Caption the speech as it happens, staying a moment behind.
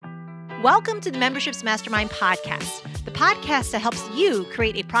Welcome to the Memberships Mastermind podcast, the podcast that helps you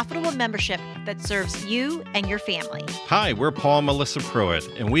create a profitable membership that serves you and your family. Hi, we're Paul and Melissa Pruitt,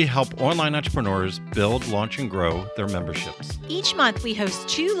 and we help online entrepreneurs build, launch, and grow their memberships. Each month, we host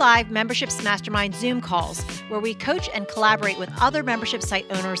 2 live Memberships Mastermind Zoom calls where we coach and collaborate with other membership site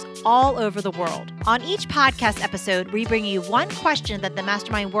owners all over the world. On each podcast episode, we bring you one question that the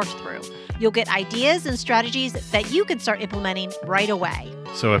mastermind worked through. You'll get ideas and strategies that you can start implementing right away.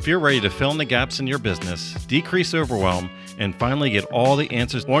 So if you're ready to fill in the gaps in your business, decrease overwhelm, and finally get all the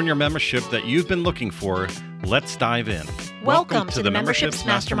answers on your membership that you've been looking for, let's dive in. Welcome to the Memberships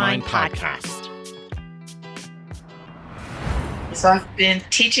Mastermind podcast. So I've been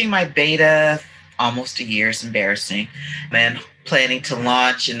teaching my beta almost a year. It's embarrassing. And planning to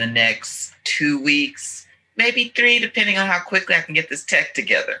launch in the next 2 weeks, maybe 3, depending on how quickly I can get this tech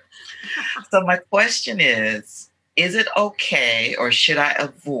together. So my question is it okay or should I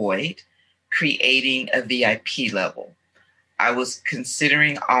avoid creating a VIP level? I was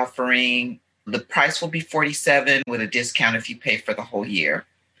considering offering, the price will be $47 with a discount if you pay for the whole year.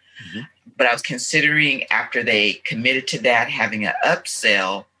 Mm-hmm. But I was considering, after they committed to that, having an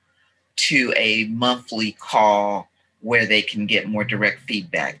upsell to a monthly call where they can get more direct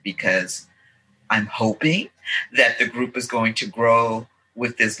feedback, because I'm hoping that the group is going to grow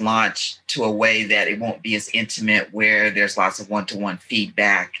with this launch to a way that it won't be as intimate, where there's lots of one-to-one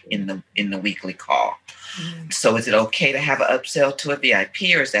feedback in the weekly call. Mm-hmm. So is it okay to have an upsell to a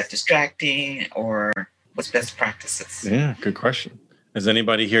VIP, or is that distracting, or what's best practices? Yeah, good question. Has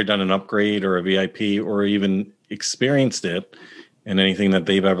anybody here done an upgrade or a VIP or even experienced it in anything that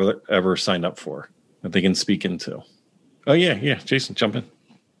they've ever signed up for that they can speak into? Oh, yeah. Jason, jump in.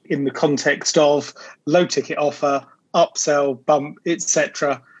 In the context of low ticket offer, upsell, bump,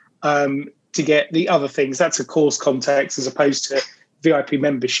 etc., to get the other things. That's a course context as opposed to VIP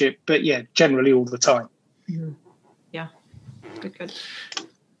membership. But yeah, generally all the time. Mm-hmm. Yeah, good.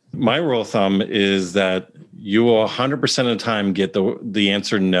 My rule of thumb is that you will 100% of the time get the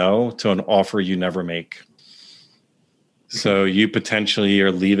answer no to an offer you never make. So you potentially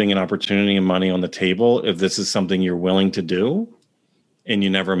are leaving an opportunity and money on the table if this is something you're willing to do and you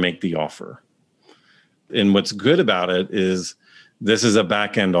never make the offer. And what's good about it is this is a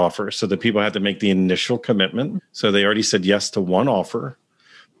back-end offer. So the people have to make the initial commitment. So they already said yes to one offer,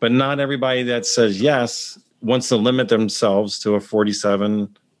 but not everybody that says yes wants to limit themselves to a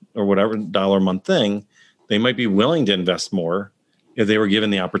 $47 or whatever dollar a month thing. They might be willing to invest more if they were given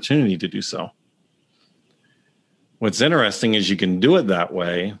the opportunity to do so. What's interesting is you can do it that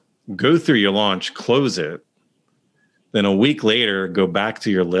way, go through your launch, close it, then a week later, go back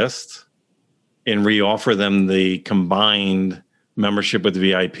to your list and reoffer them the combined membership with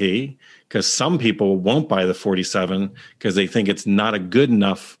VIP, because some people won't buy the $47 because they think it's not a good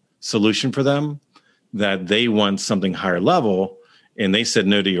enough solution for them, that they want something higher level, and they said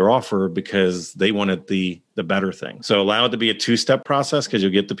no to your offer because they wanted the better thing. So allow it to be a 2-step process, because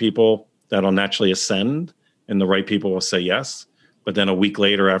you'll get the people that'll naturally ascend and the right people will say yes. But then a week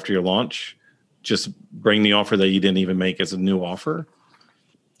later after your launch, just bring the offer that you didn't even make as a new offer.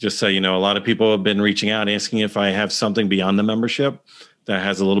 Just so you know, a lot of people have been reaching out asking if I have something beyond the membership that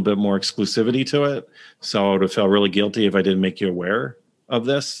has a little bit more exclusivity to it. So I would have felt really guilty if I didn't make you aware of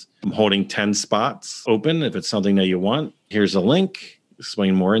this. I'm holding 10 spots open. If it's something that you want, here's a link,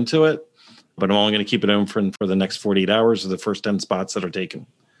 explain more into it. But I'm only going to keep it open for the next 48 hours of the first 10 spots that are taken.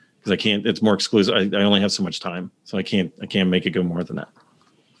 Because I can't, it's more exclusive. I only have so much time. So I can't make it go more than that.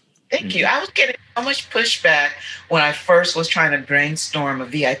 Thank you. I was getting so much pushback when I first was trying to brainstorm a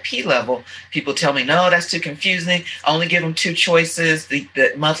VIP level. People tell me, no, that's too confusing. I only give them 2 choices, the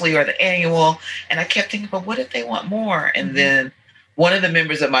monthly or the annual. And I kept thinking, but what if they want more? And then one of the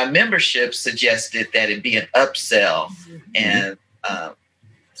members of my membership suggested that it be an upsell. Mm-hmm. And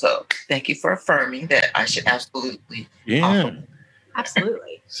so thank you for affirming that I should absolutely offer.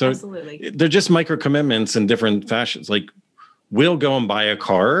 Absolutely. So absolutely. They're just micro commitments in different fashions. Like, we'll go and buy a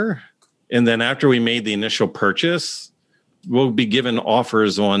car, and then after we made the initial purchase, we'll be given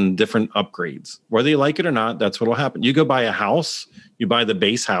offers on different upgrades. Whether you like it or not, that's what will happen. You go buy a house, you buy the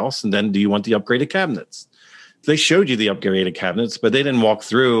base house, and then do you want the upgraded cabinets? They showed you the upgraded cabinets, but they didn't walk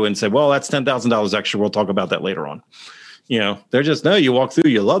through and say, well, that's $10,000 extra. We'll talk about that later on. You know, they're just, no, you walk through,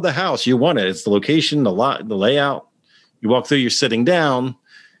 you love the house, you want it. It's the location, the lot, the layout. You walk through, you're sitting down.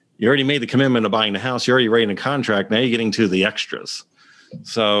 You already made the commitment of buying the house. You're already writing a contract. Now you're getting to the extras.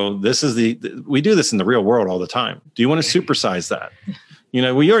 So this is we do this in the real world all the time. Do you want to supersize that? You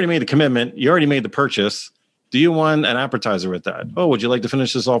know, well, you already made the commitment. You already made the purchase. Do you want an appetizer with that? Oh, would you like to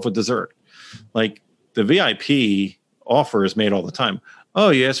finish this off with dessert? Like, the VIP offer is made all the time. Oh,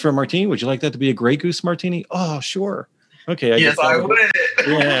 you asked for a martini. Would you like that to be a Grey Goose martini? Oh, sure. Okay. Yes, I would.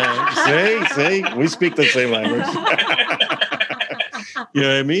 Yeah. See, we speak the same language. You know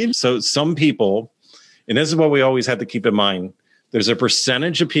what I mean? So some people, and this is what we always have to keep in mind. There's a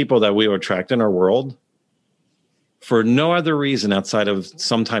percentage of people that we will attract in our world for no other reason outside of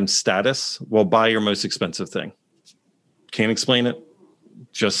sometimes status will buy your most expensive thing. Can't explain it.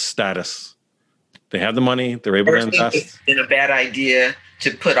 Just status. They have the money. They're able to invest. It's been a bad idea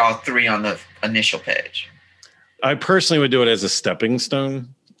to put all three on the initial page. I personally would do it as a stepping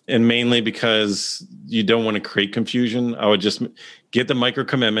stone, and mainly because you don't want to create confusion. I would just get the micro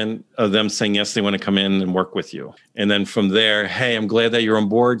commitment of them saying, yes, they want to come in and work with you. And then from there, hey, I'm glad that you're on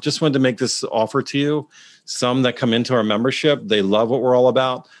board. Just wanted to make this offer to you. Some that come into our membership, they love what we're all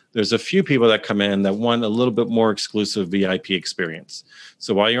about. There's a few people that come in that want a little bit more exclusive VIP experience.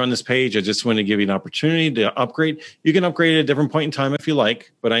 So while you're on this page, I just want to give you an opportunity to upgrade. You can upgrade at a different point in time if you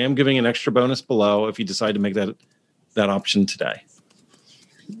like, but I am giving an extra bonus below if you decide to make that option today.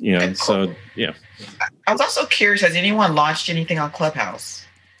 You know, so yeah. I was also curious, has anyone launched anything on Clubhouse?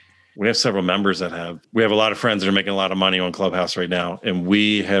 We have several members that have. We have a lot of friends that are making a lot of money on Clubhouse right now, and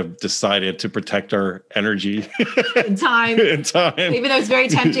we have decided to protect our energy in time. In time, even though it's very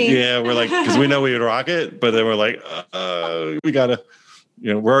tempting. Yeah, we're like, because we know we would rock it, but then we're like, we gotta.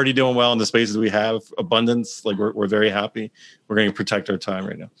 You know, we're already doing well in the spaces we have abundance. Like we're very happy. We're going to protect our time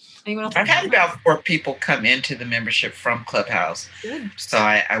right now. I've had about 4 people come into the membership from Clubhouse. Good. So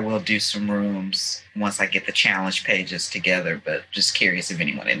I will do some rooms once I get the challenge pages together, but just curious if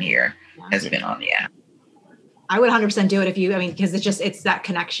anyone in here has been on the app. I would 100% do it because it's that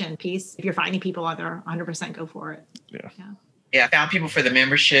connection piece. If you're finding people out there, 100% go for it. Yeah, I found people for the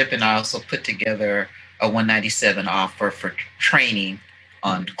membership, and I also put together a $197 offer for training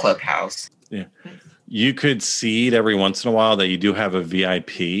on Clubhouse. Yeah. You could seed every once in a while that you do have a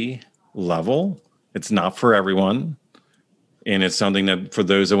VIP level. It's not for everyone. And it's something that for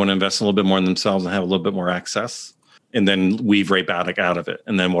those that want to invest a little bit more in themselves and have a little bit more access, and then weave right back out of it.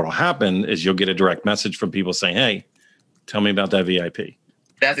 And then what will happen is you'll get a direct message from people saying, hey, tell me about that VIP.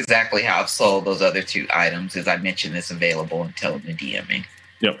 That's exactly how I've sold those other 2 items, is I mentioned it's available and tell them to DM me.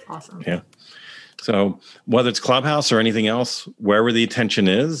 Yep. Awesome. Yeah. So whether it's Clubhouse or anything else, wherever the attention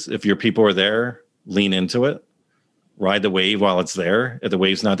is, if your people are there, lean into it, ride the wave while it's there. If the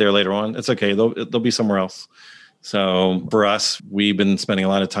wave's not there later on, it's okay. They'll be somewhere else. So for us, we've been spending a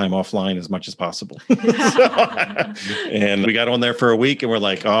lot of time offline as much as possible. And we got on there for a week and we're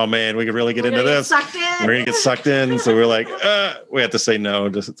like, oh man, we could really get into this. We're going to get sucked in. So we're like, we have to say no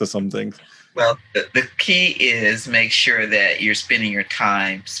to some things. Well, the key is make sure that you're spending your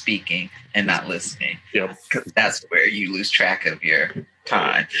time speaking and not listening. Yep. Because that's where you lose track of your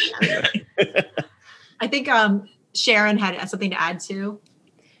time. I think Sharon had something to add too.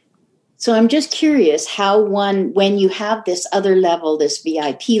 So I'm just curious how when you have this other level, this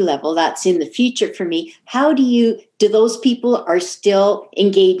VIP level, that's in the future for me, how do those people are still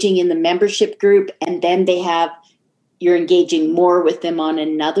engaging in the membership group and then you're engaging more with them on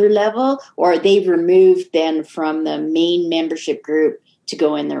another level, or are they removed then from the main membership group to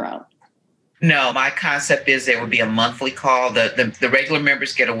go in their own? No, my concept is there would be a monthly call. The regular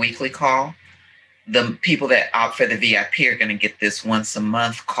members get a weekly call. The people that opt for the VIP are going to get this once a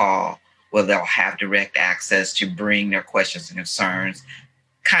month call where they'll have direct access to bring their questions and concerns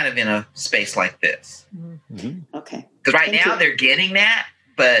kind of in a space like this. Mm-hmm. Okay. Because right now they're getting that,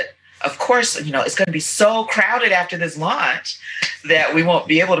 but of course, it's going to be so crowded after this launch that we won't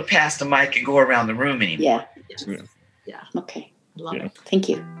be able to pass the mic and go around the room anymore. Yeah. Okay. Love it. Thank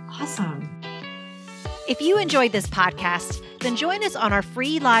you. Awesome. If you enjoyed this podcast, then join us on our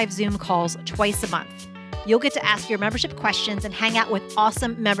free live Zoom calls twice a month. You'll get to ask your membership questions and hang out with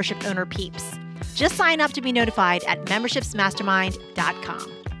awesome membership owner peeps. Just sign up to be notified at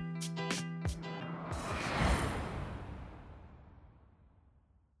membershipsmastermind.com.